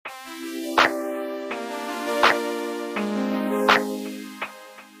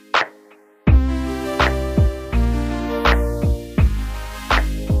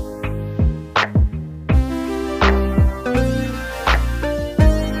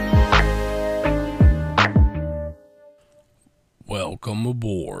Welcome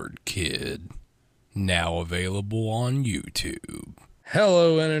aboard, kid. Now available on YouTube.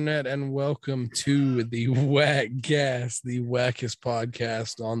 Hello, Internet, and welcome to the Whackcast, the wackest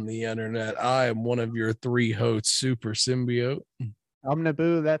podcast on the Internet. I am one of your three hosts, Super Symbiote. I'm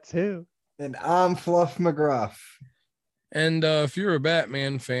Naboo, that's who. And I'm Fluff McGruff. And if you're a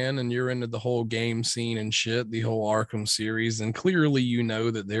Batman fan and you're into the whole game scene and shit, the whole Arkham series, then clearly you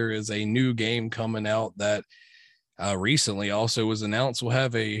know that there is a new game coming out that recently also was announced will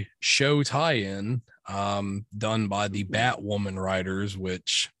have a show tie-in done by the Batwoman writers,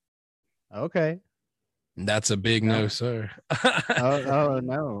 which that's a big no, sir. oh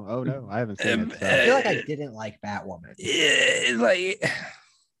no, I haven't seen it. So. I feel like I didn't like Batwoman.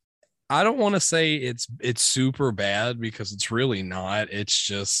 I don't want to say it's super bad because it's really not. It's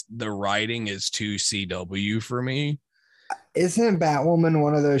just the writing is too CW for me. Isn't Batwoman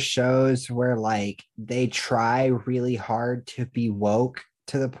one of those shows where like they try really hard to be woke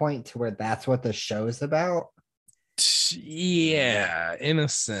to the point to where that's what the show's about? Yeah, in a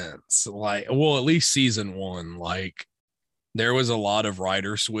sense. Like, well, at least season one, like there was a lot of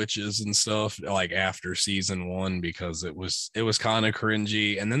writer switches and stuff like after season one because it was kind of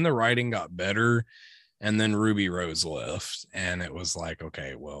cringy, and then the writing got better, and then Ruby Rose left, and it was like,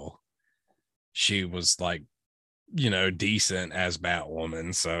 okay, well, she was like, you know, decent as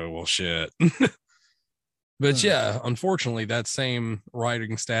Batwoman, so well, shit. But yeah, unfortunately, that same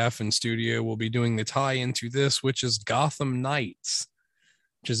writing staff and studio will be doing the tie into this, which is Gotham Knights,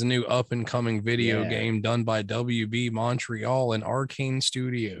 which is a new up and coming video game done by WB Montreal and Arcane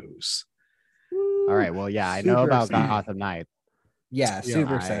Studios. All right, well, yeah, I know about Gotham Knights. Yeah,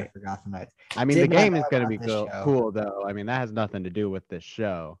 super excited for Gotham Knights. I mean, the game is going to be cool, though. I mean, that has nothing to do with this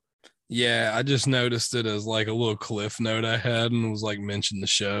show. Yeah, I just noticed it as like a little cliff note I had and was like mentioned the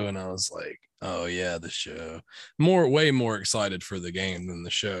show, and I was like, oh yeah, the show. Way more excited for the game than the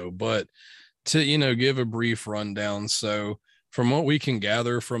show. But to, you know, give a brief rundown. So from what we can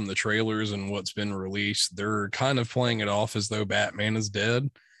gather from the trailers and what's been released, they're kind of playing it off as though Batman is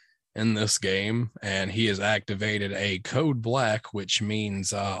dead in this game, and he has activated a code black, which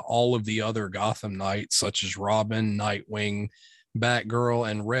means all of the other Gotham Knights, such as Robin, Nightwing,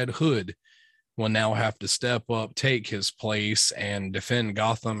 Batgirl, and Red Hood, will now have to step up, take his place, and defend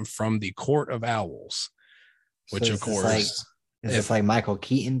Gotham from the Court of Owls. Which, so of course, is this like Michael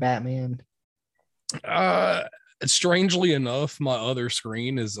Keaton Batman? Strangely enough, my other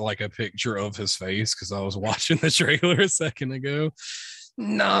screen is like a picture of his face because I was watching the trailer a second ago.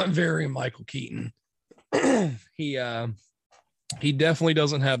 Not very Michael Keaton. He definitely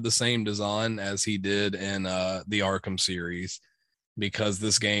doesn't have the same design as he did in the Arkham series, because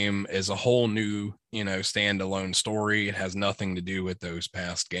this game is a whole new, you know, standalone story. It has nothing to do with those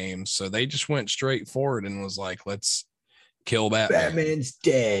past games. So they just went straight forward and was like, let's kill Batman. Batman's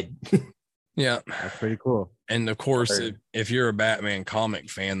dead. Yeah. That's pretty cool. And of course, if you're a Batman comic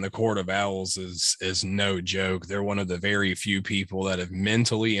fan, the Court of Owls is no joke. They're one of the very few people that have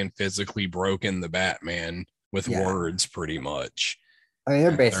mentally and physically broken the Batman with words, pretty much. I mean,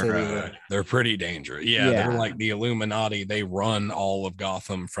 they're basically they're pretty dangerous. Yeah, they're like the Illuminati. They run all of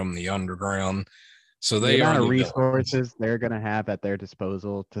Gotham from the underground. So they the amount of resources they're gonna have at their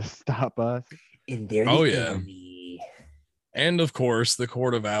disposal to stop us. And they're enemy. And of course, the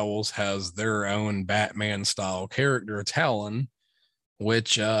Court of Owls has their own Batman style character, Talon,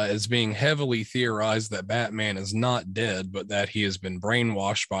 which is being heavily theorized that Batman is not dead, but that he has been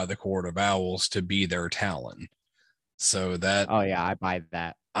brainwashed by the Court of Owls to be their Talon. So that, oh yeah, I buy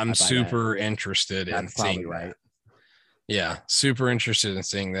that. I'm super interested in seeing that. Yeah, super interested in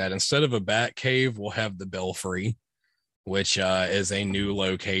seeing that. Instead of a Bat Cave, we'll have the Belfry, which is a new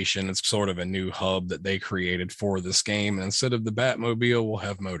location. It's sort of a new hub that they created for this game. And instead of the Batmobile, we'll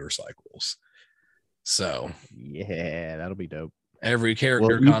have motorcycles. So yeah, that'll be dope. Every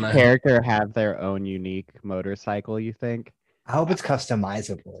character character have their own unique motorcycle, you think? I hope it's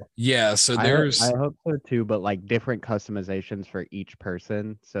customizable. Yeah, so I hope so too, but like different customizations for each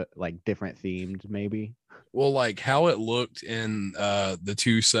person, so like different themed maybe. Well, like how it looked in the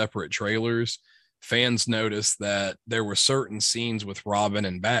two separate trailers, fans noticed that there were certain scenes with Robin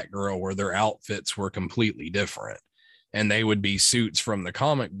and Batgirl where their outfits were completely different, and they would be suits from the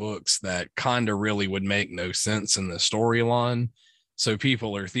comic books that kind of really would make no sense in the storyline. So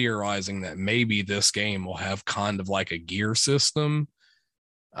people are theorizing that maybe this game will have kind of like a gear system.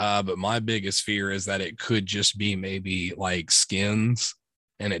 But my biggest fear is that it could just be maybe like skins,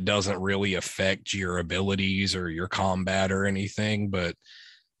 and it doesn't really affect your abilities or your combat or anything. But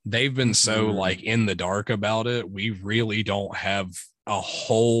they've been so like in the dark about it. We really don't have a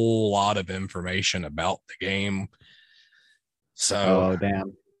whole lot of information about the game. So Oh,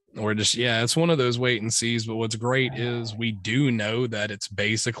 damn. we're just, yeah, it's one of those wait and sees. But what's great is we do know that it's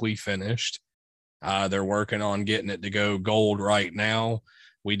basically finished. They're working on getting it to go gold right now.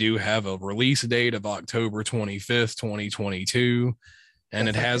 We do have a release date of October 25th, 2022. And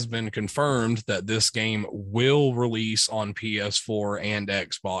it has been confirmed that this game will release on PS4 and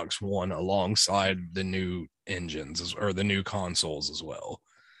Xbox One alongside the new engines or the new consoles as well.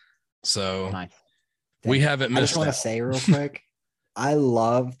 So Nice. we haven't I just missed want to out. say real quick, I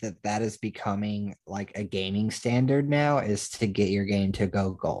love that that is becoming like a gaming standard now, is to get your game to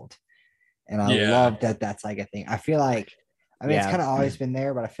go gold. And I Yeah. love that that's like a thing. I feel like, I mean, it's Yeah. kind of always been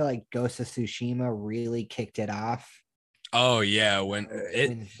there, but I feel like Ghost of Tsushima really kicked it off. Oh yeah, when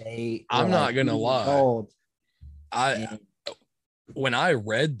They I'm were not like, gonna "We need lie. gold." I And when I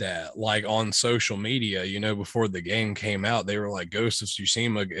read that, like on social media, before the game came out, they were like, Ghost of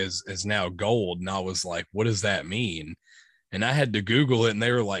Tsushima is now gold. And I was like, what does that mean? And I had to Google it, and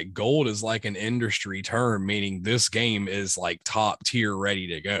they were like, gold is like an industry term, meaning this game is like top tier ready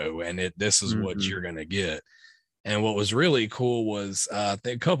to go. And this is what Mhm. you're gonna get. And what was really cool was I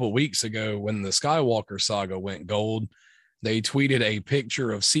think a couple of weeks ago when the Skywalker saga went gold, they tweeted a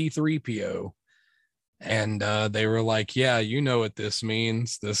picture of C3PO. And they were like, yeah, you know what this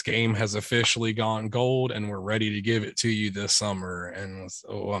means. This game has officially gone gold and we're ready to give it to you this summer. And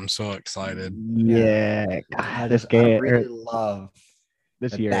I'm so excited. Yeah. I This I game really love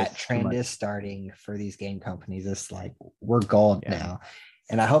this that year that is too trend much. is starting for these game companies. It's like we're gold Yeah. now.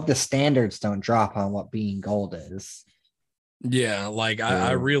 And I hope the standards don't drop on what being gold is. Yeah, like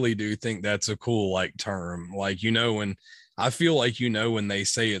I really do think that's a cool like term. Like, when I feel like when they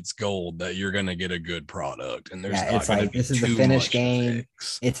say it's gold that you're gonna get a good product and there's Yeah, not it's gonna like be this is the too finished much to game.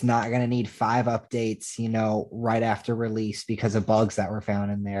 fix. It's not going to need 5 updates, right after release because of bugs that were found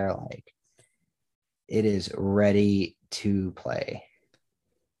in there. Like it is ready to play.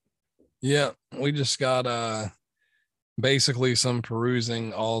 Yeah, we just got basically some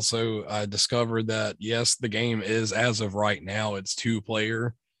perusing. Also, I discovered that yes, the game is, as of right now, it's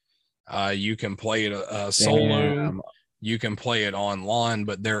 2-player. You can play it solo. Damn. You can play it online,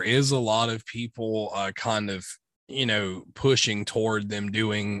 but there is a lot of people kind of pushing toward them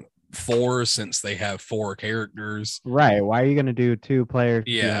doing 4 since they have 4 characters. Right. Why are you gonna do 2 players if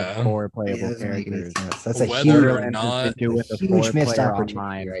you Yeah. have 4 It playable doesn't make any characters? sense. That's a Whether huge, or Borderlands has not, been doing the huge missed 4-player opportunity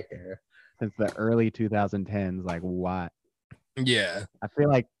online right there. since the early 2010s. Like, what? yeah, I feel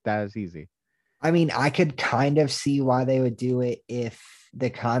like that is easy. I mean, I could kind of see why they would do it if the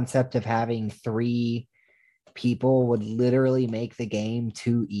concept of having 3 people would literally make the game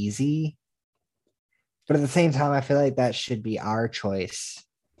too easy. But at the same time, I feel like that should be our choice.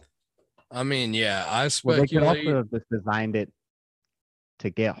 I mean, yeah, I Well, they could speculate. also have just designed it to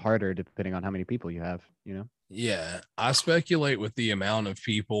get harder depending on how many people you have, Yeah, I speculate with the amount of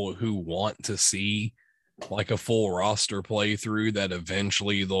people who want to see like a full roster playthrough that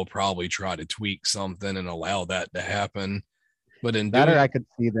eventually they'll probably try to tweak something and allow that to happen. But in That or I doing, could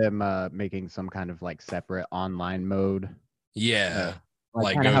see them making some kind of like separate online mode. yeah,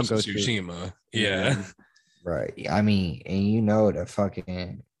 like kind of how Ghost of Ghost of Tsushima. Yeah. Right. I mean, and the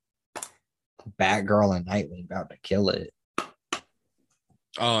fucking Batgirl and Nightwing about to kill it.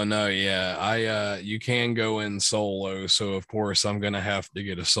 Oh no, yeah. You can go in solo, so of course I'm gonna have to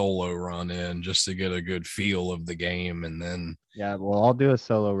get a solo run in just to get a good feel of the game, and then Yeah, well, I'll do a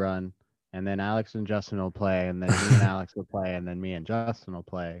solo run, and then Alex and Justin will play, and then me and Alex will play, and then me and Justin will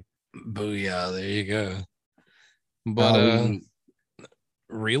play. booyah, there you go. But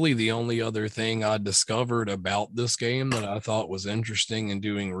really the only other thing I discovered about this game that I thought was interesting in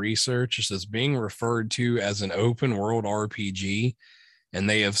doing research is it's being referred to as an open world RPG. And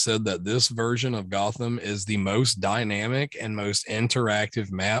they have said that this version of Gotham is the most dynamic and most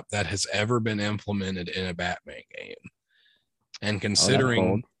interactive map that has ever been implemented in a Batman game. And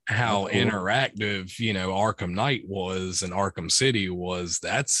considering how That's cool. interactive, Arkham Knight was and Arkham City was,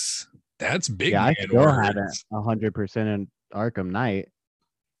 that's big. Yeah, I man still words. haven't 100% in Arkham Knight.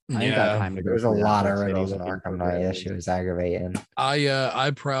 I ain't got Yeah, time to go. There's a through lot of Arkham City riddles in looking for Arkham Knight. That riddles. shit was aggravating.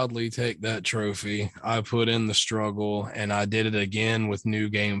 I proudly take that trophy. I put in the struggle and I did it again with New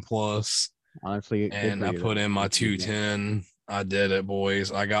Game Plus. Honestly, good And for I you, put though. in my Good for you, man. 210. I did it, boys.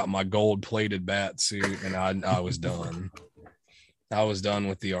 I got my gold plated bat suit and I was done. I was done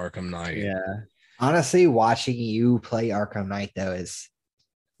with the Arkham Knight. Yeah, Honestly, watching you play Arkham Knight though is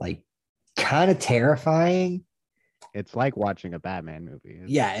like kind of terrifying. it's like watching a Batman movie.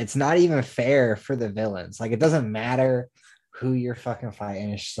 Yeah, it's not even fair for the villains. Like it doesn't matter who you're fucking fighting.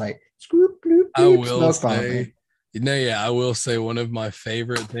 It's just like scoop, bloop, I bloop, will smoke bomb, say man. Yeah, I will say one of my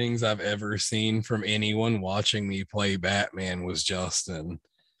favorite things I've ever seen from anyone watching me play Batman was Justin.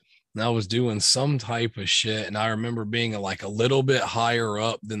 And I was doing some type of shit, and I remember being like a little bit higher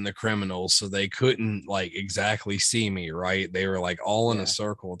up than the criminals, so they couldn't like exactly see me, right? They were like all in a Yeah.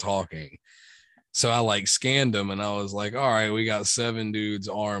 circle talking. So I like scanned them and I was like, all right, we got 7 dudes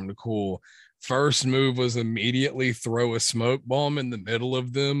armed. Cool. First move was immediately throw a smoke bomb in the middle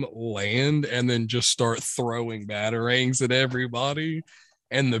of them, land, and then just start throwing batarangs at everybody.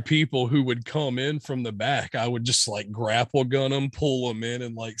 And the people who would come in from the back, I would just like grapple gun them, pull them in,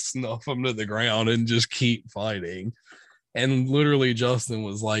 and like snuff them to the ground and just keep fighting. And literally, Justin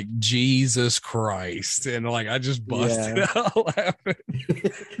was like, Jesus Christ. And like, I just busted Yeah. out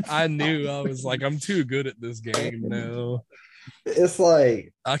laughing. I knew I was like, I'm too good at this game now. It's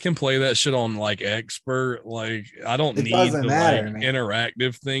like I can play that shit on like expert. Like, I don't it need doesn't the matter, like man.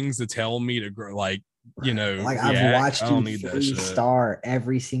 interactive things to tell me to grow, like, you know, Like I've react. watched I you don't need that shit. 3-star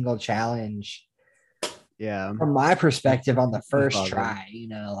every single challenge Yeah. from my perspective on the first Awesome. try.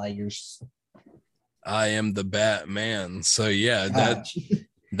 Like you're I am the Batman. So yeah,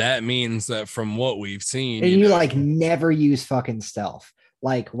 that means that from what we've seen, and you know, like never use fucking stealth.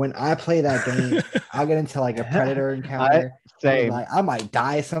 Like when I play that game, I'll get into like a predator encounter. Same. Like I might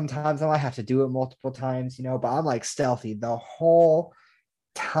die sometimes. I might have to do it multiple times, but I'm like stealthy the whole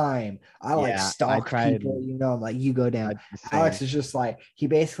time. I like Yeah, I stalk tried- people, I'm like, you go down. I'd say- Alex is just like, he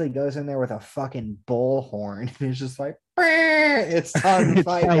basically goes in there with a fucking bullhorn and it's just like, it's time to It's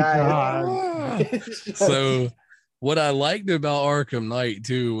fight, my guys. It's just- So what I liked about Arkham Knight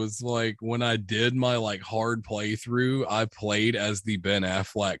too was like when I did my like hard playthrough, I played as the Ben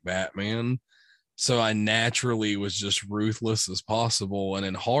Affleck Batman. So I naturally was just ruthless as possible. And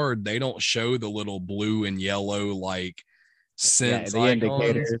in hard, they don't show the little blue and yellow like sense the icons.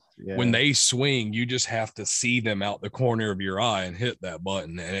 indicators. When they swing, you just have to see them out the corner of your eye and hit that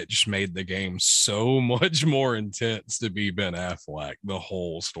button. And it just made the game so much more intense to be Ben Affleck, the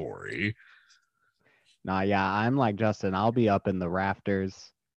whole story. Nah, yeah, I'm like Justin. I'll be up in the rafters.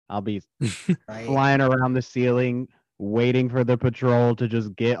 I'll be right? flying around the ceiling, waiting for the patrol to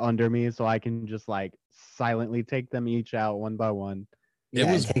just get under me so I can just like silently take them each out one by one. It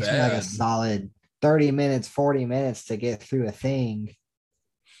Yeah, was takes me like a bad. solid 30 minutes, 40 minutes to get through a thing.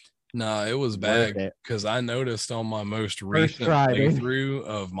 No, it was Worth bad it. because I noticed on my most recent try, baby. playthrough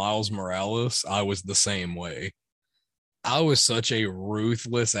of Miles Morales, I was the same way. I was such a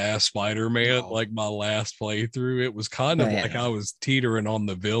ruthless ass Spider-Man. Oh. Like my last playthrough, it was kind of Yeah. like I was teetering on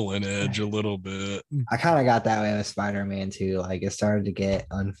the villain edge a little bit. I kind of got that way with Spider-Man too. Like it started to get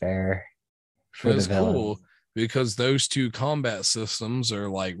unfair for It's the villain. cool because those two combat systems are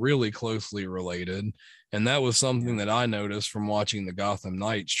like really closely related. And that was something that I noticed from watching the Gotham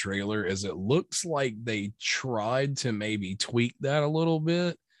Knights trailer is it looks like they tried to maybe tweak that a little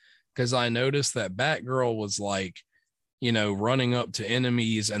bit because I noticed that Batgirl was like, running up to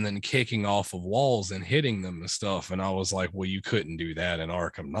enemies and then kicking off of walls and hitting them and stuff. And I was like, well, you couldn't do that in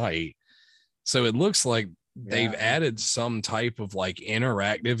Arkham Knight. So it looks like they've added some type of like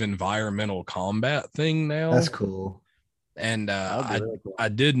interactive environmental combat thing now. That's cool. And Really cool. I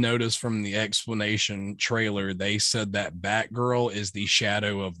did notice from the explanation trailer, they said that Batgirl is the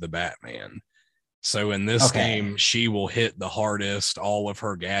shadow of the Batman. So in this game, she will hit the hardest. All of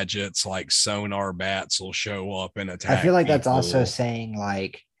her gadgets, like sonar bats, will show up and attack. I feel like that's people. also saying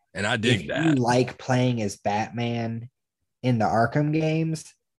like, And I if dig you that. like playing as Batman in the Arkham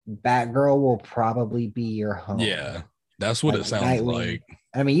games, Batgirl will probably be your home. Yeah, that's what Like it sounds Nightwing. like.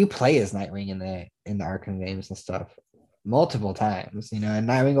 I mean, you play as Nightwing in the Arkham games and stuff multiple times, and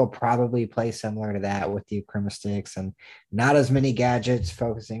Nightwing will probably play similar to that with the acromatics and not as many gadgets,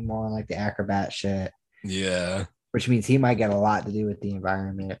 focusing more on like the acrobat shit, Yeah. which means he might get a lot to do with the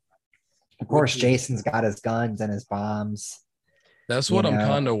environment. Of course, Jason's got his guns and his bombs. That's what I'm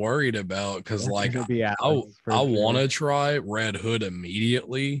kind of worried about because, That's like, gonna be I Alex for sure. want to try Red Hood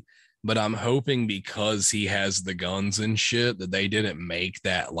immediately, but I'm hoping because he has the guns and shit that they didn't make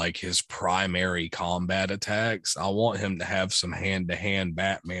that like his primary combat attacks. I want him to have some hand-to-hand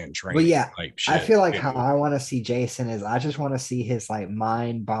Batman training. But yeah, type shit I feel like too. how I want to see Jason is I just want to see his like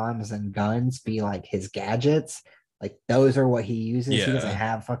mine, bombs, and guns be like his gadgets. Like those are what he uses. He doesn't Yeah.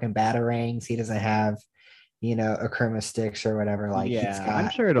 have fucking batarangs. He doesn't have, Akroma sticks or whatever. Like he's yeah, got I'm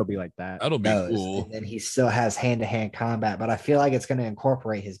sure it'll be like that. That'll be those. cool. And then he still has hand-to-hand combat, but I feel like it's going to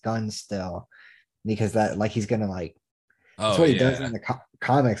incorporate his guns still because that like he's going to like that's Oh what he yeah, does in the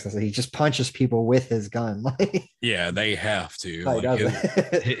comics. Is he just punches people with his gun. Like yeah. They have to. he Like does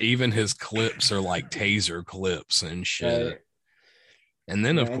it. even his clips are like taser clips and shit. Right. And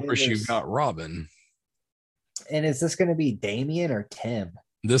then of Yeah, and then course you've there's- got Robin. And is this going to be Damien or Tim?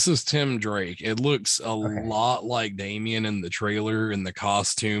 This is Tim Drake. It looks a Okay. lot like Damien in the trailer, in the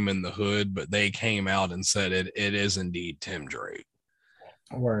costume and the hood, but they came out and said it is indeed Tim Drake.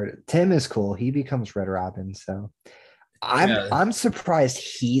 Or Tim is cool. He becomes Red Robin. So Yeah. I'm surprised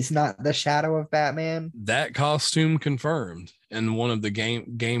he's not the shadow of Batman. That costume confirmed in one of the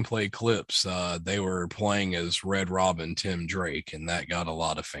gameplay clips. They were playing as Red Robin Tim Drake, and that got a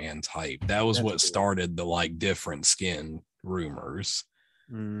lot of fans hyped. That was That's what cool. started the like different skin rumors.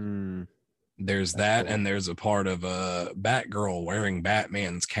 Mm, There's That's that, cool. and there's a part of a Batgirl wearing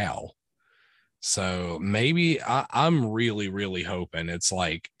Batman's cowl. So maybe I'm really, really hoping it's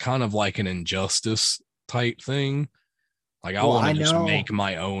like kind of like an Injustice type thing. Like I Well, want I to just know- make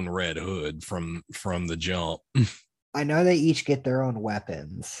my own Red Hood from the jump. I know they each get their own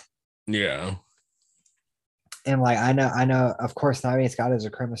weapons. Yeah. And like I know, of course, Nightwing's got his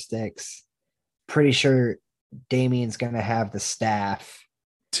Acryma sticks. Pretty sure Damien's gonna have the staff.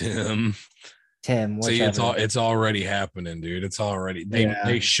 Tim. Tim, See, whichever. it's already happening, dude. It's already they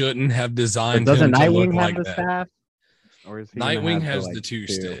Yeah. shouldn't have but designed doesn't him to look Nightwing have like the that. staff? Or is he gonna Nightwing have has like, the two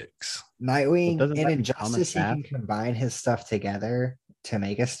sticks. Nightwing doesn't in that become a Injustice, he staff? can combine his stuff together to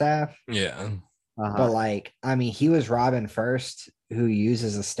make a staff. Yeah. Uh-huh. But like, I mean, he was Robin first, who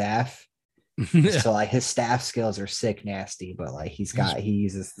uses a staff. So like his staff skills are sick nasty, but like he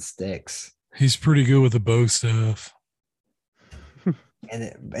uses the sticks. He's pretty good with the bow staff.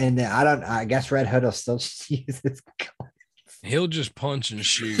 And I guess Red Hood will still just use his He'll just punch and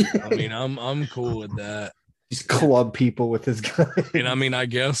shoot. I mean, I'm cool with that. just club people with his gun. And I mean, I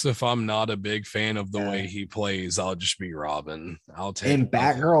guess if I'm not a big fan of the Yeah. way he plays, I'll just be Robin. I'll take And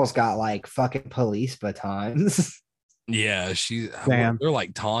Batgirl's got like fucking police batons. Yeah, Damn. they're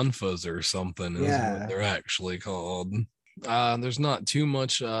like tonfas or something, is Yeah. what they're actually called. There's not too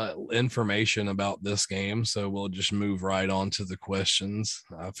much information about this game, so we'll just move right on to the questions.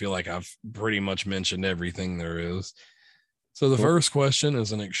 I feel like I've pretty much mentioned everything there is. So the Cool. first question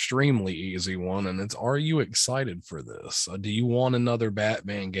is an extremely easy one, and it's: are you excited for this? Do you want another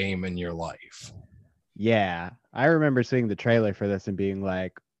Batman game in your life? Yeah, I remember seeing the trailer for this and being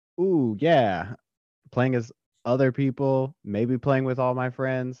like, "Ooh, yeah, playing as other people, maybe playing with all my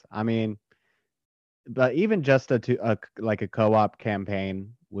friends." I mean, but even just a co-op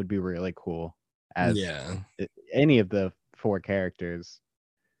campaign would be really cool as Yeah. any of the 4 characters,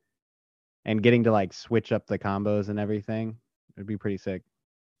 and getting to like switch up the combos and everything would be pretty sick.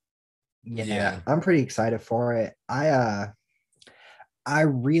 Yeah, I'm pretty excited for it. I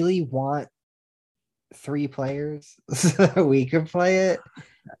really want 3 players so that we could play it.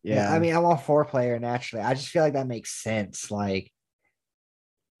 Yeah, I mean, I'm a 4-player naturally. I just feel like that makes sense. Like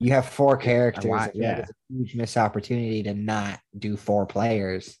you have 4 characters. I feel like it's a huge missed opportunity to not do 4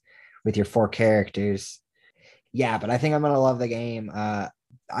 players with your 4 characters. Yeah, but I think I'm gonna love the game. I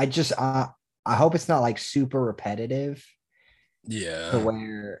hope it's not like super repetitive to Yeah.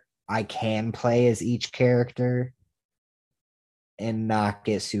 where I can play as each character and not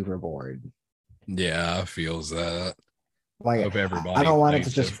get super bored. Yeah, I feels that. Like Hope everybody I don't want it to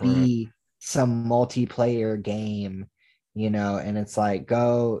plays just different. be some multiplayer game, and it's like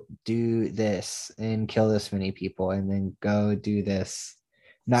go do this and kill this many people and then go do this.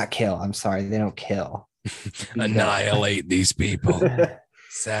 Not kill. I'm sorry, they don't kill. Annihilate these people.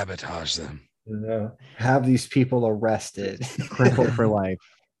 Sabotage them. Have these people arrested. crippled for life.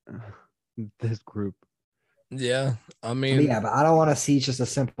 This group. Yeah, I But mean, yeah, but I don't want to see just a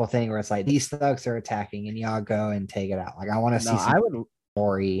simple thing where it's like these thugs are attacking and y'all go and take it out. Like I want to see No, some I would.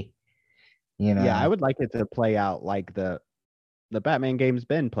 story. Yeah, I would like it to play out like the Batman game's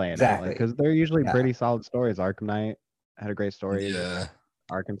been playing Exactly. out, because they're usually Yeah. pretty solid stories. Arkham Knight had a great story. yeah,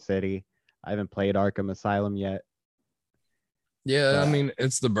 Arkham City. I haven't played Arkham Asylum yet. yeah. I But- mean,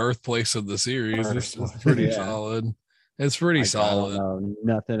 it's the birthplace of the series. It's First. pretty Yeah. solid. It's pretty Like, I solid. don't know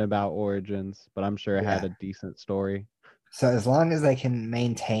nothing about Origins, but I'm sure it had Yeah. a decent story. So as long as they can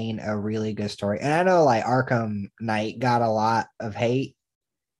maintain a really good story, and I know like Arkham Knight got a lot of hate,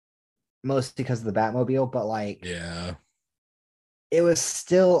 mostly because of the Batmobile, but like Yeah, it was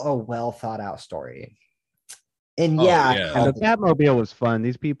still a well thought out story. And Oh, yeah, yeah. And the Batmobile was fun.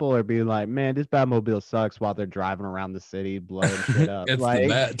 These people are being like, "Man, this Batmobile sucks," while they're driving around the city blowing shit up. it's Like, the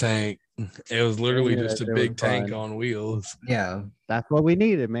Bat Tank. It was literally Yeah, just a it big was tank fun. on wheels. yeah, that's what we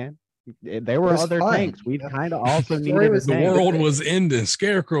needed, man. There were was other fun, tanks. We you know? kind of also The story needed a was The tank. world was ending.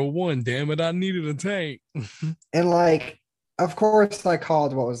 Scarecrow won. Damn it! I needed a tank. and like of course I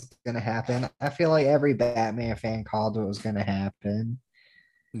called what was gonna happen. I feel like every Batman fan called what was gonna happen.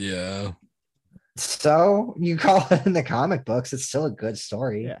 Yeah, So you call it in the comic books, it's still a good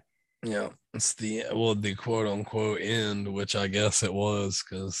story. Yeah. yeah. It's the quote unquote end, which I guess it was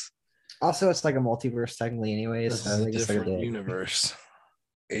because Also, it's like a multiverse technically, anyways. this So is I a think it's like a different dick. universe.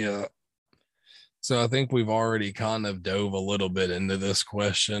 Yeah. So I think we've already kind of dove a little bit into this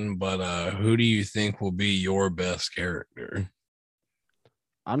question, but who do you think will be your best character?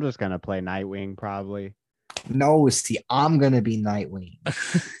 I'm just gonna play Nightwing probably. No, see, I'm gonna be Nightwing.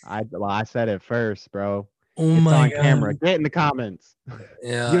 I said it first, bro. Oh It's my on camera. god. Get in the comments.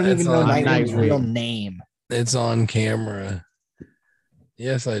 Yeah, You don't it's even know on Nightwing's camera. real Nightwing. name. It's on camera.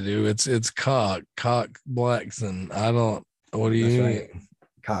 Yes, I do. It's Cock Blackson. I don't. What do you That's mean? right.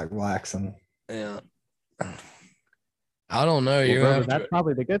 Cock Blackson. Yeah. I don't know. Well, You're bro, gonna but have that's to.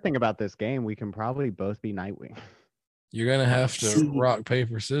 probably the good thing about this game. We can probably both be Nightwing. You're gonna have to See, rock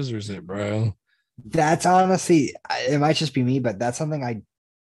paper scissors it, bro. that's honestly, it might just be me, but that's something I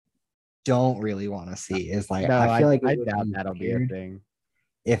don't really want to see. Is like, No, I feel like I it would doubt be that'll be a weird thing.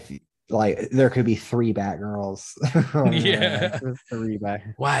 if like there could be three Batgirls. Yeah. Just three back.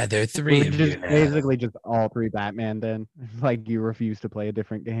 Why there are We three of you just now? basically just all three Batman then. Like you refuse to play a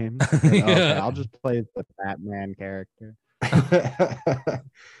different game. Like, okay, Yeah. I'll just play the Batman character.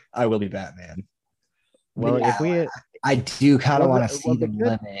 I will be Batman. Well, Yeah, if we I do kind of want to see well, the them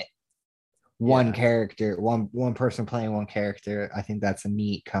good limit one Yeah. character, one person playing one character. I think that's a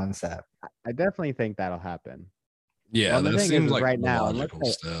neat concept. I definitely think that'll happen. Yeah, Well, the that thing seems is like right the now, logical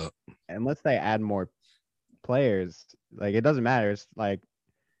step. unless they add more players, like it doesn't matter. It's like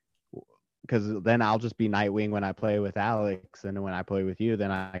because then I'll just be Nightwing when I play with Alex, and when I play with you,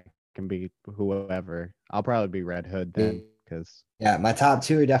 then I can be whoever. I'll probably be Red Hood then, because Yeah, my top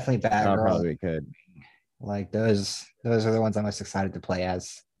two are definitely that'll Batgirl. probably be good. Like those are the ones I'm most excited to play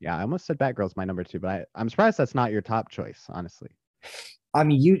as. Yeah, I almost said Batgirl's my number two, but I'm surprised that's not your top choice, honestly. I'm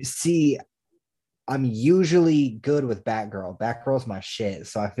usually good with Batgirl. Batgirl's my shit,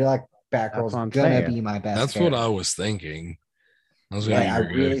 so I feel like Batgirl's what I'm gonna saying. be my best. That's character. what I was thinking. I was Like, gonna I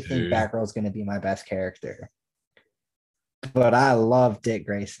really think Batgirl's gonna be my best character. But I love Dick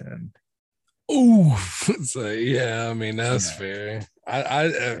Grayson. Oh, so yeah, I mean that's Yeah. fair. I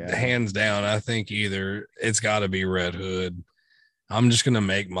hands down, I think either it's got to be Red Hood. I'm just gonna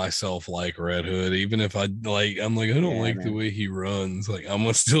make myself like Red Hood, even if I like. I'm like I don't Yeah, like the man. way he runs. Like I'm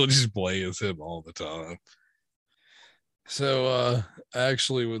gonna still just play as him all the time. So,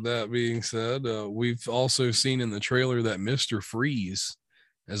 actually, with that being said, we've also seen in the trailer that Mr. Freeze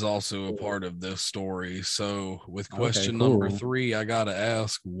is also a part of this story. So, with question number cool. 3, I gotta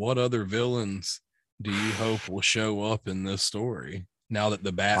ask, what other villains do you hope will show up in this story now that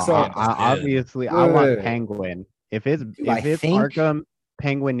the Batman So, is dead? Obviously, I want Penguin. If it's think- Arkham,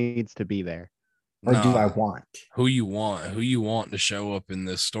 Penguin needs to be there. Or do I Nah, want? who you want to show up in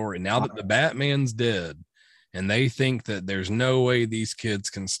this story now that the Batman's dead and they think that there's no way these kids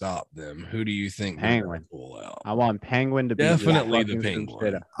can stop them? Who do you think they're gonna Penguin. pull out? I want Penguin to be Definitely the fucking some shit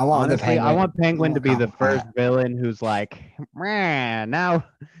Penguin. up. I want the Honestly, I Penguin. want Penguin I to be want the first Coppercat. villain who's like, "Man, now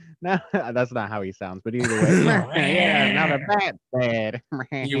that's not how he sounds, but either way, yeah, now the Bat's dead."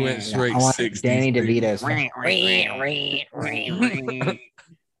 You went Yeah, straight I want 60s. Danny dude. DeVito's.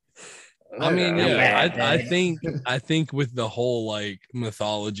 I mean, The yeah, Bat's dead. I think with the whole like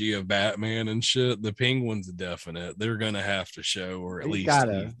mythology of Batman and shit, the Penguin's a definite. They're gonna have to show or at He's least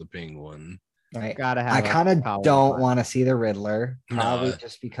gotta. tease the Penguin. Right. Gotta I have. kind of Colin don't Farrell. want to see the Riddler, probably No.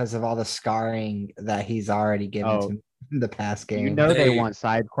 just because of all the scarring that he's already given Oh. to the past game. You know they They- want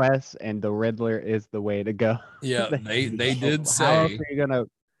side quests, and the Riddler is the way to go. Yeah, they did How else say are you gonna?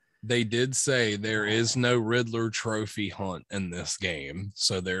 they did say there is no Riddler trophy hunt in this game,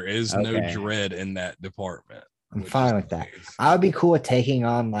 so there is no Okay. dread in that department. I'm which fine is with that. nice. I would be cool with taking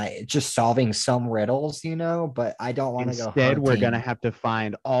on like just solving some riddles, but I don't want to go. Instead, we're gonna hunting. have to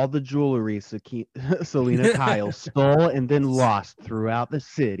find all the jewelry Selena Kyle stole and then lost throughout the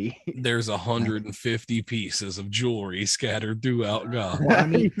city. There's 150 pieces of jewelry scattered throughout Gotham. Well, I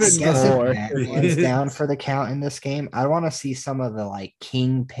mean, Even guess more. if Batman's down for the count in this game, I want to see some of the like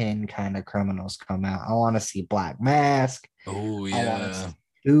kingpin kind of criminals come out. I want to see Black Mask. Oh I want yeah. to see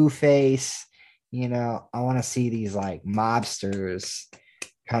Two-Face. I want to see these like mobsters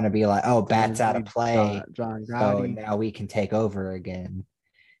kind of be like, oh, Bat's out of play. John So Gotti. now we can take over again.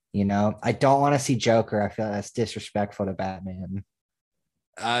 I don't want to see Joker. I feel that's disrespectful to Batman.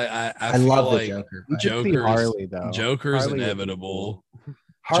 I I love feel the Joker. We but could see Joker's- Harley though. Joker's Harley would be inevitable. cool.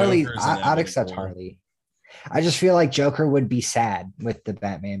 Harley, Joker's I'd accept inevitable. Harley. I just feel like Joker would be sad with the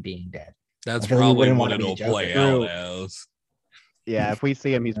Batman being dead. That's I feel like you probably wouldn't what wanna be it'll the play Joker. out as. Yeah, if we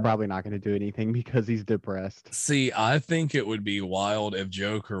see him, he's Yeah. probably not going to do anything because he's depressed. See, I think it would be wild if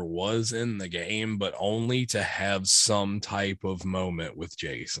Joker was in the game, but only to have some type of moment with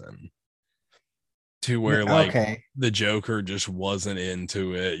Jason. to where like Okay. the Joker just wasn't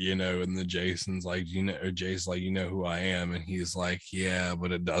into it, and the Jason's like, or Jason's like, who I am, and he's like, yeah,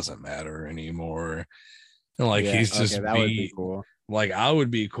 but it doesn't matter anymore. And like Yeah, he's okay, just that would be cool. like, I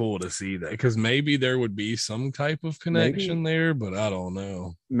would be cool to see that because maybe there would be some type of connection there, but I don't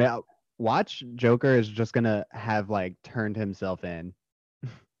know. Watch Joker is just gonna have like turned himself in,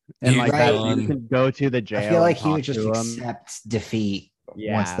 and He's like Right. that you can go to the jail. I feel like and he would talk just to him. accept defeat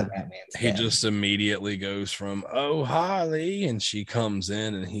once the Yeah. Batman's He dead. just immediately goes from, oh, Holly, and she comes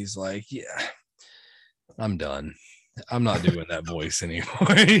in and he's like, yeah, I'm done. I'm not doing that voice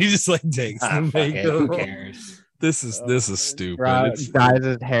anymore. He just like takes the fuck it, makeup who off. cares? This is stupid. Dyes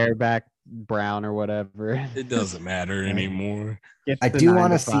his hair back brown or whatever. It doesn't matter anymore. Gets I the do 9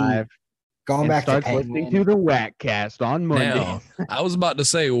 want to to see 5 going and back to starts listening Penguin. to the Whackcast on Monday. Now, I was about to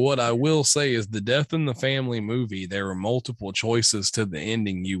say, what I will say is the Death in the Family movie, there were multiple choices to the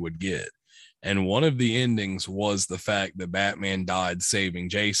ending you would get. And one of the endings was the fact that Batman died saving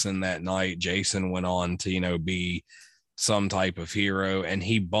Jason that night. Jason went on to, be some type of hero, and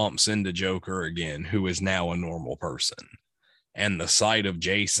he bumps into Joker again, who is now a normal person. And the sight of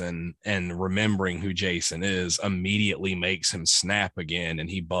Jason and remembering who Jason is immediately makes him snap again, and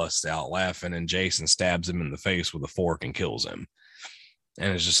he busts out laughing, and Jason stabs him in the face with a fork and kills him.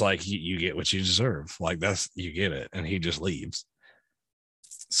 And it's just like, you get what you deserve. Like, you get it. And he just leaves.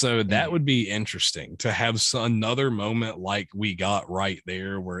 So that would be interesting to have another moment like we got right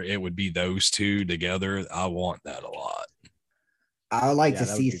there where it would be those two together. I want that a lot. I would like to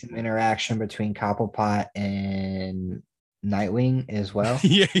that would see be some cool. interaction between Cobblepot and Nightwing as well.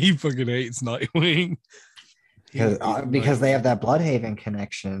 Yeah, he fucking hates Nightwing. Because they have that Bloodhaven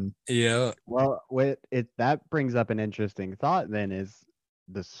connection. Yeah. Well, that brings up an interesting thought then, is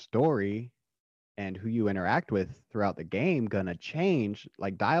the story and who you interact with throughout the game gonna change,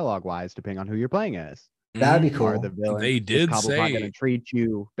 like dialogue wise, depending on who you're playing as? That'd be Are cool. the villains, They did is Cobblepot say gonna treat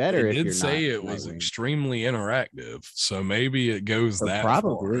you better they if did you're say not it was Nightwing? extremely interactive. So maybe it goes So that far.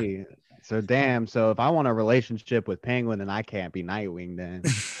 probably. So damn. So if I want a relationship with Penguin, then I can't be Nightwing.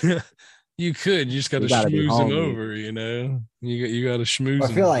 Then You could. You just got to We gotta be schmooze him homies. over, You got to schmooze I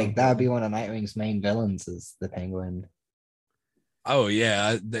him. feel like that would be one of Nightwing's main villains is the Penguin. Oh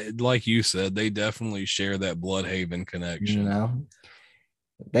yeah, like you said, they definitely share that Bloodhaven connection.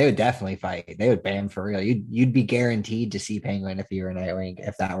 They would definitely fight. They would ban for real. You'd be guaranteed to see Penguin if you were Nightwing,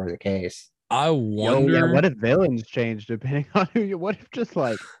 if that were the case. I wonder. yeah, what if villains change depending on who you? What if just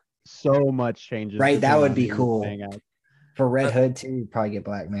like so much changes? Right, that depending would on be who you're cool. playing as? For Red Hood too, you'd probably get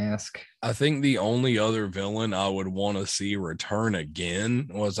Black Mask. I think the only other villain I would want to see return again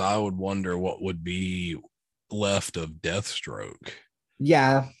was I would wonder what would be left of Deathstroke.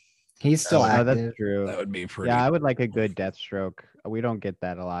 Yeah, he's still active. That's true. That would be pretty. Yeah, I would like a good Deathstroke. We don't get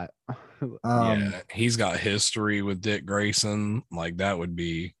that a lot. Yeah, he's got history with Dick Grayson. Like, that would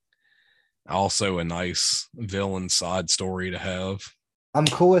be also a nice villain side story to have. I'm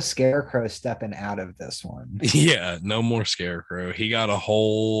cool with Scarecrow stepping out of this one. Yeah, no more Scarecrow. He got a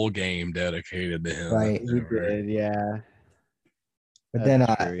whole game dedicated to him. Right. He did, yeah. But That's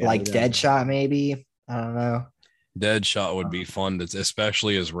then, true, yeah, like we don't- Deadshot, maybe. I don't know. Deadshot would be fun,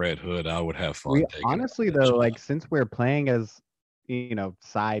 especially as Red Hood. I would have fun. taking honestly on though, Deadshot. like since we're playing as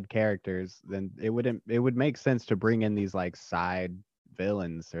side characters, then it would make sense to bring in these like side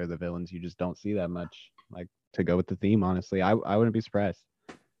villains or the villains you just don't see that much, like to go with the theme. Honestly, I wouldn't be surprised.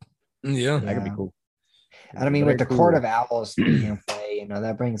 Yeah. That could be Yeah. cool. And I mean, Very with the cool. Court of Owls being in play,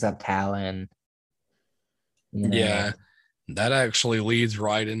 that brings up Talon. Yeah. That actually leads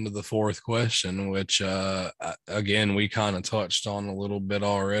right into the fourth question, which again we kind of touched on a little bit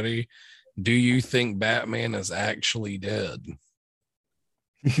already. Do you think Batman is actually dead?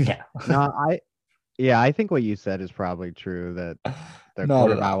 Yeah. No, I think what you said is probably true, that the Not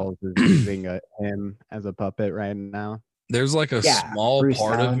Court of at all. Owls is using him as a puppet right now. There's like a Yeah, small Bruce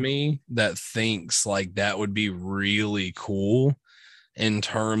part of Allen. me that thinks like that would be really cool in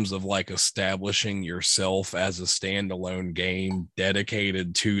terms of like establishing yourself as a standalone game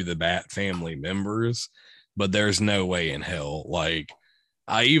dedicated to the Bat family members, but there's no way in hell. Like,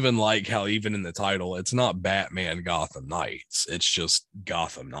 I even like how even in the title, it's not Batman Gotham Knights, it's just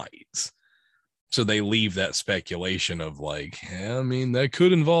Gotham Knights. So they leave that speculation of like, I mean, that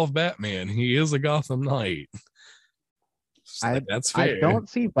could involve Batman. He is a Gotham Knight. That's fair. I don't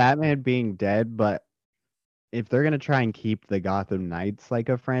see Batman being dead, but if they're gonna try and keep the Gotham Knights like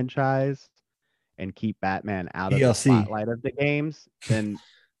a franchise and keep Batman out of the DLC. spotlight of the games, then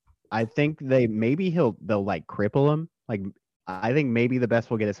I think they'll like cripple him. Like, I think maybe the best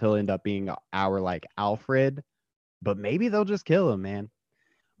we'll get is he'll end up being our like Alfred, but maybe they'll just kill him, man.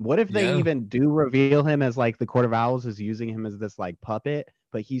 What if they Yeah. even do reveal him as like the Court of Owls is using him as this like puppet,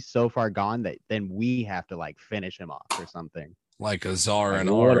 but he's so far gone that then we have to like finish him off or something. Like a Czar Like, and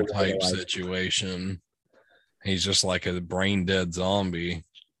what a R way to, type like- situation. He's just like a brain dead zombie.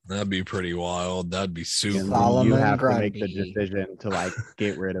 That'd be pretty wild. That'd be And super. then you Solomon have to make the Grundy. decision to like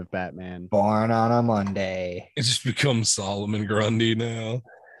get rid of Batman. Born on a Monday. It just becomes Solomon Grundy now.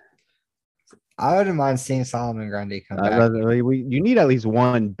 I wouldn't mind seeing Solomon Grundy come back. You need at least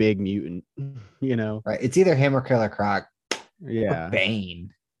one big mutant, you know? Right. It's either him or Killer Croc. Yeah. Or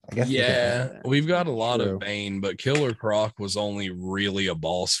Bane. I guess. Yeah, we've got a lot True. of Bane, but Killer Croc was only really a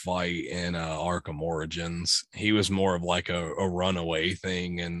boss fight in Arkham Origins. He was more of like a runaway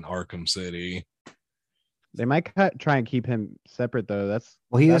thing in Arkham City. They might try and keep him separate though.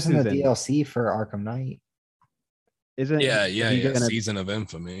 Well, he was that's in the who's DLC for Arkham Knight. Isn't Yeah, he yeah. gonna- Season of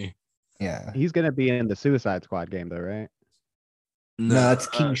Infamy. Yeah. He's gonna be in the Suicide Squad game though, right? No, that's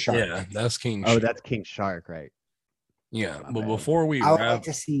King Shark. Yeah, that's King. Oh, Shark. that's King Shark, right? Yeah, My but bad. before we I would wrap, like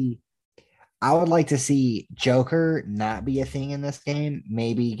to see. I would like to see Joker not be a thing in this game.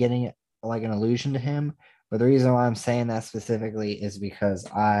 Maybe getting like an allusion to him. But the reason why I'm saying that specifically is because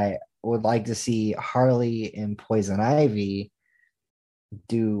I would like to see Harley and Poison Ivy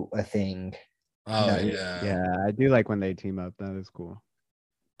do a thing. oh No, yeah. Yeah, I do like when they team up. That is cool.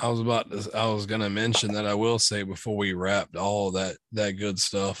 I was gonna mention that I will say before we wrapped all that good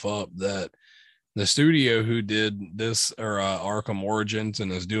stuff up that the studio who did this or Arkham Origins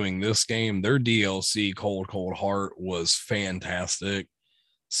and is doing this game, their DLC Cold Heart was fantastic.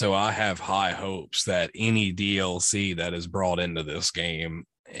 So I have high hopes that any DLC that is brought into this game,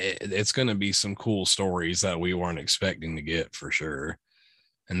 it's going to be some cool stories that we weren't expecting to get for sure.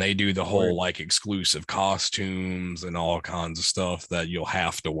 And they do the whole like exclusive costumes and all kinds of stuff that you'll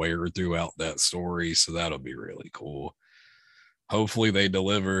have to wear throughout that story. So that'll be really cool. Hopefully they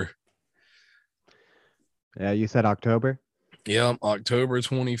deliver. Yeah, you said October. Yeah, October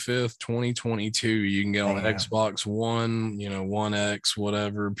 25th, 2022. You can get on Damn. Xbox One, One X,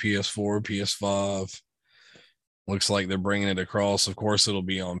 whatever, PS4, PS5. Looks like they're bringing it across. Of course, it'll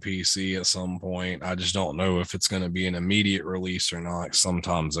be on PC at some point. I just don't know if it's going to be an immediate release or not.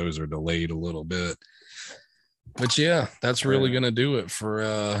 Sometimes those are delayed a little bit. But yeah, that's really going to do it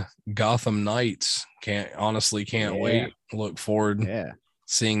for Gotham Knights. Can't wait. Look forward Yeah.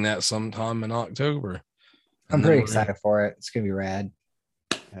 seeing that sometime in October. I'm And pretty then excited for it. It's gonna be rad.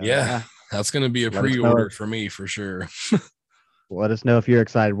 Hell Yeah. That's going to be a Let us pre-order know. for me for sure. Let us know if you're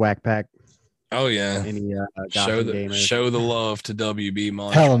excited, Whack Pack. Oh yeah. Any Show Gotham gamers. show the love to WB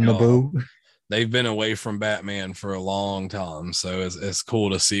Montreal. Tell him, Naboo. They've been away from Batman for a long time, so it's cool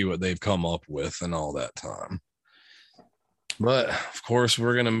to see what they've come up with in all that time. But of course,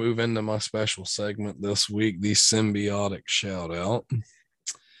 we're gonna move into my special segment this week, the symbiotic shout out.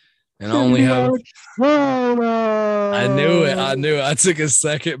 And I only have I knew it. I took a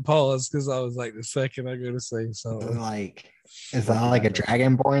second pause because I was like, the second I go to say something. Like, is that like a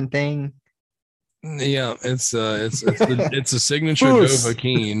Dragonborn thing? Yeah, it's a signature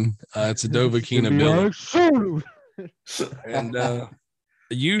Dovahkiin. It's a Dovahkiin ability. And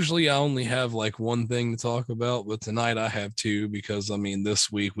usually I only have like one thing to talk about, but tonight I have two because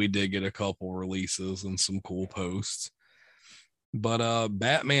this week we did get a couple releases and some cool posts. But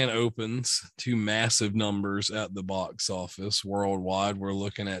Batman opens to massive numbers at the box office worldwide. We're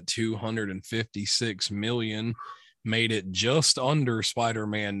looking at 256 million, made it just under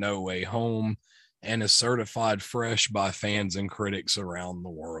Spider-Man No Way Home, and is certified fresh by fans and critics around the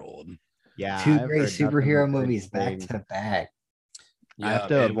world. Yeah, Two I've great heard nothing superhero but good movies back things. to back. I have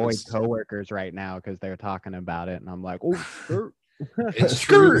to it avoid was- coworkers right now because they're talking about it, and I'm like, oh, sure. It's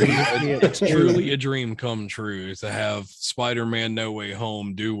truly a dream come true to have Spider-Man No Way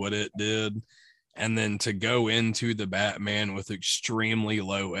Home do what it did, and then to go into the Batman with extremely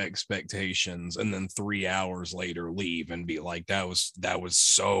low expectations, and then 3 hours later leave and be like, that was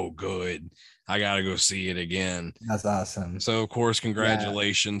so good. I gotta go see it again. That's awesome. So of course,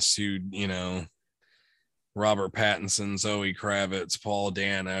 congratulations to Robert Pattinson, Zoe Kravitz, Paul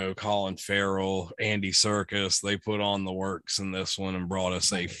Dano, Colin Farrell, Andy Serkis. They put on the works in this one and brought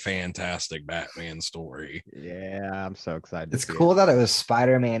us a fantastic Batman story. Yeah, I'm so excited. It's cool that it was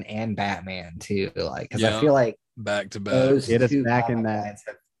Spider-Man and Batman too. Like, because Yeah. I feel like Back to back. those Get us two back in comic that- lines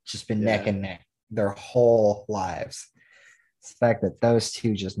have just been Yeah. neck and neck their whole lives. The fact that those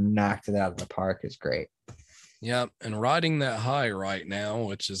two just knocked it out of the park is great. Yeah, and riding that high right now,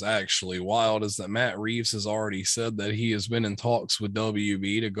 which is actually wild, is that Matt Reeves has already said that he has been in talks with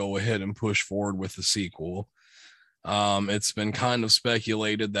WB to go ahead and push forward with the sequel. It's been kind of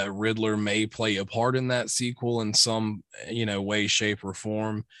speculated that Riddler may play a part in that sequel in some, way, shape, or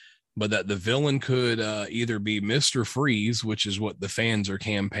form, but that the villain could either be Mr. Freeze, which is what the fans are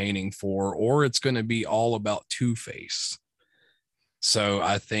campaigning for, or it's going to be all about Two-Face. So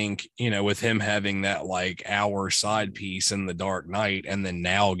I think, with him having that like hour side piece in The Dark Knight and then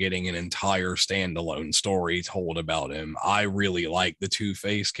now getting an entire standalone story told about him, I really like the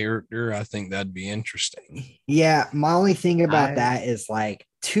Two-Face character. I think that'd be interesting. Yeah, my only thing about that is like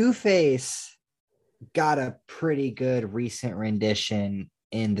Two-Face got a pretty good recent rendition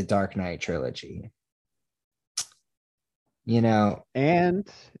in the Dark Knight trilogy. And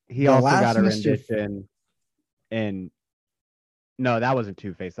he also got a rendition in. No, that wasn't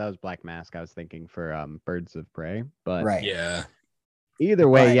Two-Face. That was Black Mask. I was thinking for Birds of Prey. But right. Yeah. Either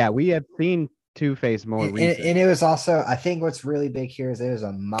way, yeah, we have seen Two-Face more recently. And it was also, I think what's really big here is it was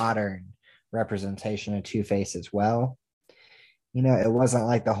a modern representation of Two-Face as well. It wasn't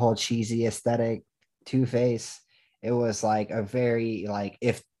like the whole cheesy aesthetic Two-Face. It was like a very like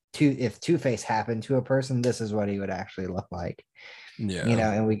if Two-Face happened to a person, this is what he would actually look like. Yeah.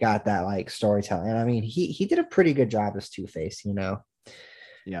 And we got that like storytelling. And I mean, he did a pretty good job as Two-Face, Yeah.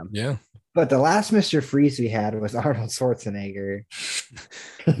 Yeah. But the last Mr. Freeze we had was Arnold Schwarzenegger.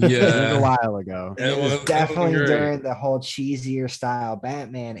 Yeah. A while ago. It was definitely during the whole cheesier style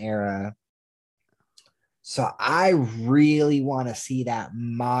Batman era. So I really want to see that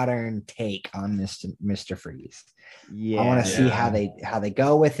modern take on Mr. Freeze. Yeah. I want to see how they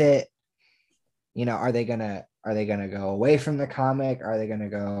go with it. Are they gonna go away from the comic? Are they gonna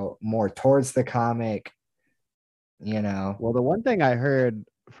go more towards the comic? Well, the one thing I heard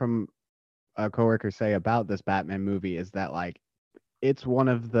from a coworker say about this Batman movie is that like it's one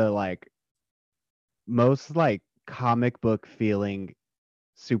of the like most like comic book feeling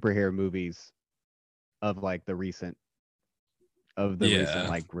superhero movies of like the recent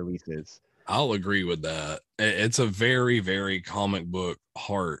like releases. I'll agree with that. It's a very, very comic book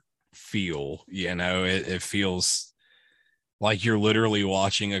heart feel. It feels like you're literally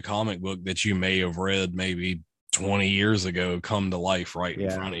watching a comic book that you may have read maybe 20 years ago come to life right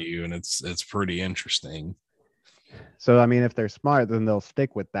in front of you, and it's pretty interesting. So I mean, if they're smart, then they'll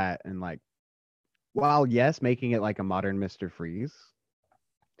stick with that, and like, while yes, making it like a modern Mr. Freeze,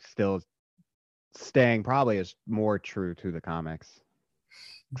 still staying probably is more true to the comics.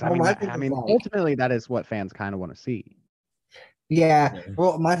 I mean, ultimately, that is what fans kind of want to see. Yeah.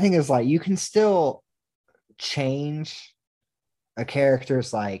 Well, my thing is like you can still change a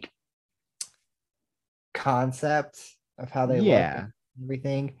character's like concept of how they look and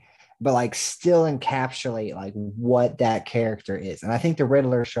everything, but like still encapsulate like what that character is. And I think the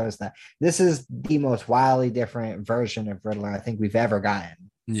Riddler shows that this is the most wildly different version of Riddler I think we've ever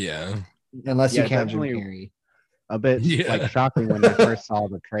gotten. Yeah. Unless you count Jim Carrey. A bit like shocking when I first saw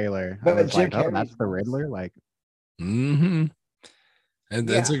the trailer. But I was like, oh, that's the Riddler? Like, and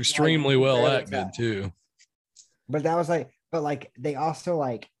that's extremely well acted too. But that was like, but like they also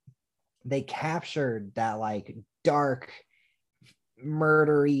like they captured that like dark,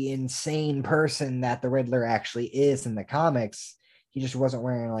 murdery, insane person that the Riddler actually is in the comics. He just wasn't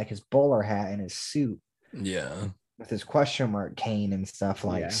wearing like his bowler hat and his suit. Yeah. With his question mark cane and stuff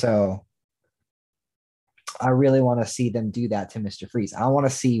like so. I really want to see them do that to Mr. Freeze. I want to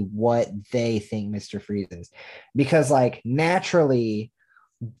see what they think Mr. Freeze is. Because like naturally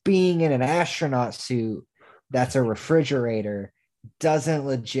being in an astronaut suit that's a refrigerator doesn't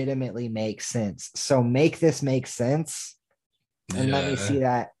legitimately make sense. So make this make sense. And let me see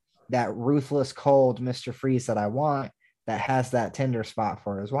that ruthless, cold Mr. Freeze that I want that has that tender spot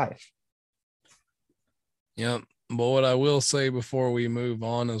for his wife. Yep. But what I will say before we move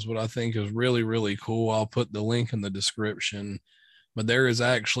on is what I think is really, really cool. I'll put the link in the description. But there is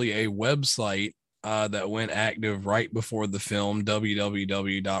actually a website that went active right before the film,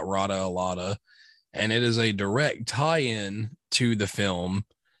 www.rada-alada. And it is a direct tie-in to the film.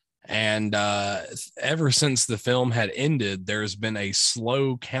 And ever since the film had ended, there's been a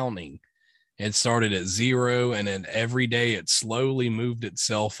slow counting. It started at 0, and then every day it slowly moved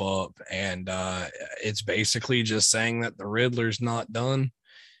itself up. And it's basically just saying that the Riddler's not done.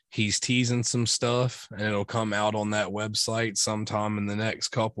 He's teasing some stuff, and it'll come out on that website sometime in the next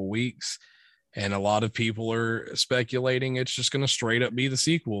couple weeks. And a lot of people are speculating it's just going to straight up be the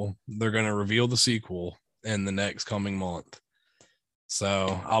sequel. They're going to reveal the sequel in the next coming month.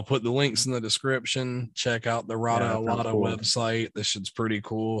 So I'll put the links in the description. Check out the Rada-Alada website. This shit's pretty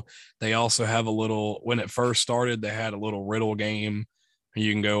cool. They also have a little, when it first started, they had a little riddle game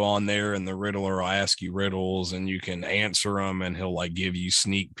You can go on there and the riddler will ask you riddles and you can answer them and he'll like give you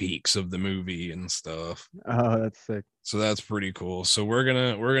sneak peeks of the movie and stuff. Oh, that's sick. So that's pretty cool. So we're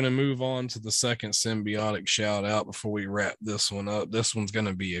gonna move on to the second symbiotic shout out before we wrap this one up. This one's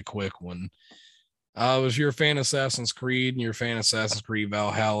gonna be a quick one. Was you're a fan of Assassin's Creed and you're a fan of Assassin's Creed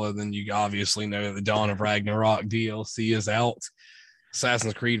Valhalla, then you obviously know the Dawn of Ragnarok DLC is out.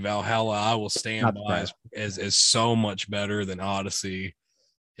 Assassin's Creed Valhalla, I will stand by is so much better than Odyssey.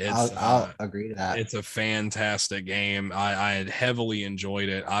 I'll agree to that. It's a fantastic game. I had heavily enjoyed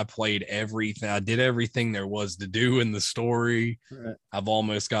it. I played everything. I did everything there was to do in the story. Right. I've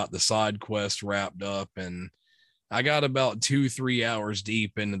almost got the side quest wrapped up, and I got about 2-3 hours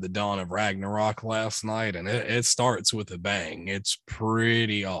deep into the Dawn of Ragnarok last night, and it starts with a bang. It's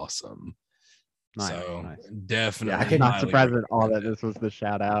pretty awesome. Nice. Definitely. Yeah, I'm not surprised at all that this was the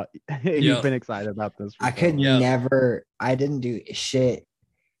shout out. You've been excited about this. I could never. I didn't do shit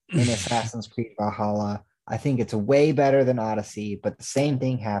in Assassin's Creed Valhalla. I think it's way better than Odyssey, but the same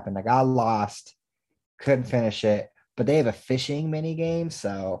thing happened. I got lost, couldn't finish it, but they have a fishing mini game,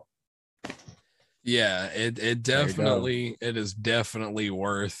 so yeah, it is definitely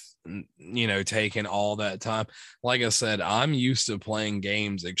worth taking all that time. Like I said, I'm used to playing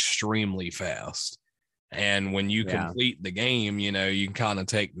games extremely fast. And when you complete the game, you can kind of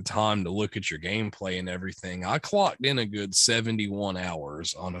take the time to look at your gameplay and everything. I clocked in a good 71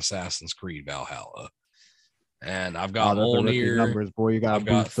 hours on Assassin's Creed Valhalla. And I've got Mjolnir numbers, boy. I've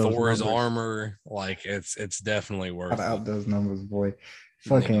got Thor's armor. Like it's definitely worth it. Those numbers, boy.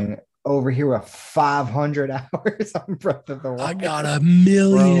 Fucking over here with 500 hours on Breath of the Wild. I got 1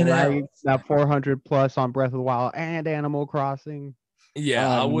 million hours. Now 400 plus on Breath of the Wild and Animal Crossing.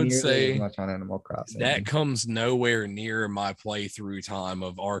 Yeah, I would say much on Animal Crossing. That comes nowhere near my playthrough time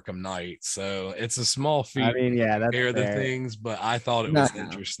of Arkham Knight. So it's a small feat. I mean, yeah, that's fair. The things, but I thought it was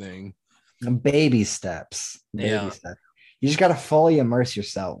interesting. Baby steps. Baby steps. You just got to fully immerse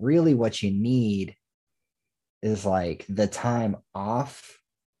yourself. Really, what you need is like the time off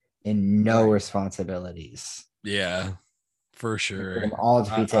and no responsibilities. Yeah, for sure. All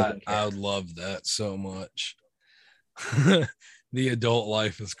to be taken care I would love that so much. The adult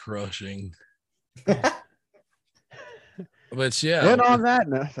life is crushing. But yeah. And on that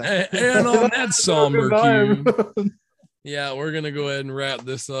note. And on that somber cue. Yeah, we're going to go ahead and wrap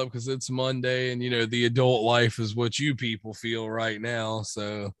this up because it's Monday and, the adult life is what you people feel right now.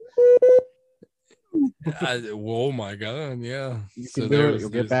 So, oh my God. Yeah. You can do it. You'll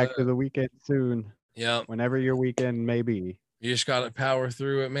get back to the weekend soon. Yeah. Whenever your weekend may be. You just got to power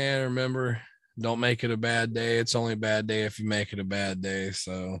through it, man. Remember, don't make it a bad day. It's only a bad day if you make it a bad day.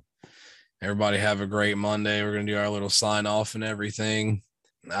 So, everybody have a great Monday. We're going to do our little sign off and everything.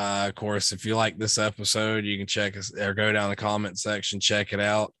 Of course, if you like this episode, you can check us or go down the comment section, check it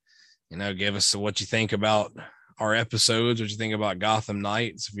out. Give us what you think about our episodes, what you think about Gotham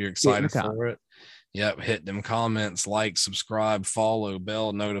Knights, if you're excited for it. Yep, hit them comments, like, subscribe, follow,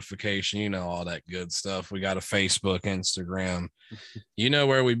 bell notification, all that good stuff. We got a Facebook, Instagram. You know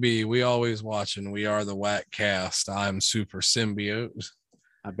where we be. We always watching. We are the Whack Cast. I'm Super Symbiote.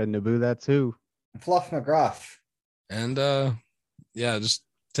 I've been Naboo that too. Fluff McGruff. And just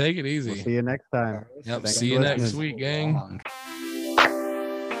take it easy. We'll see you next time. Yep. See you next week, gang.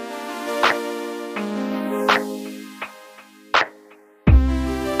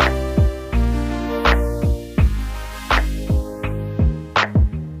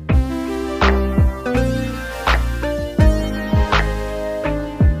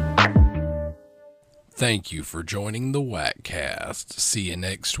 Thank you for joining the Whackcast. See you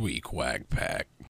next week, Whack Pack.